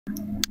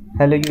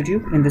Hello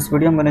YouTube, in this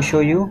video I'm going to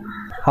show you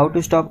how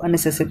to stop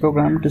unnecessary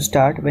program to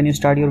start when you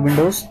start your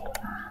Windows.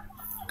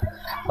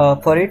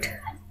 For it,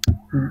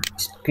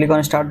 click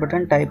on start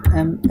button, type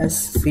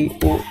msconfig,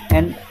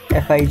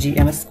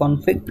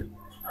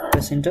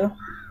 press enter.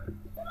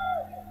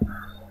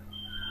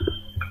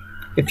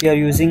 If you are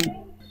using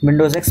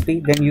Windows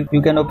XP, then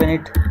you can open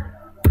it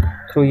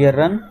through your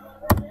run.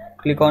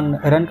 Click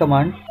on run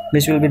command,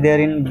 which will be there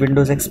in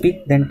Windows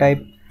XP, then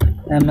type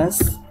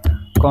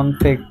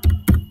msconfig.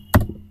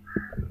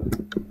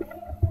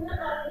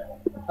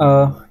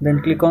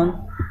 Then click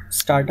on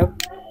startup.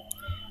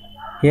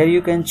 Here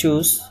you can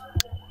choose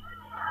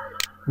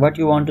what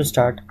you want to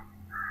start.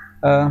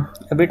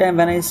 Every time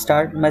when I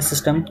start my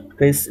system,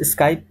 this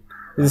Skype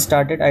is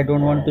started. I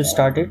don't want to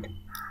start it,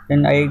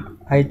 then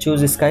I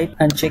choose Skype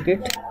and check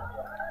it,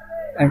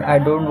 and I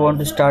don't want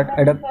to start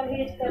Adobe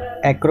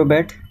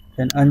Acrobat,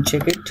 then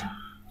uncheck it,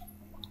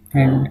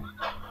 and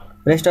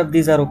rest of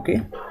these are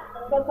okay.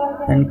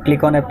 Then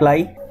click on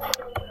apply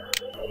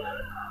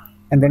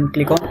and then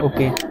click on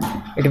OK.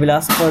 It will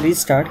ask for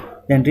restart,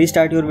 then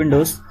restart your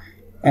Windows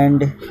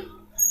and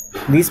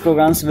these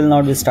programs will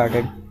not be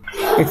started.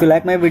 If you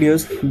like my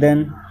videos,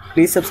 then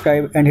please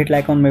subscribe and hit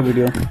like on my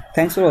video.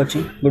 Thanks for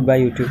watching.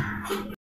 Goodbye YouTube.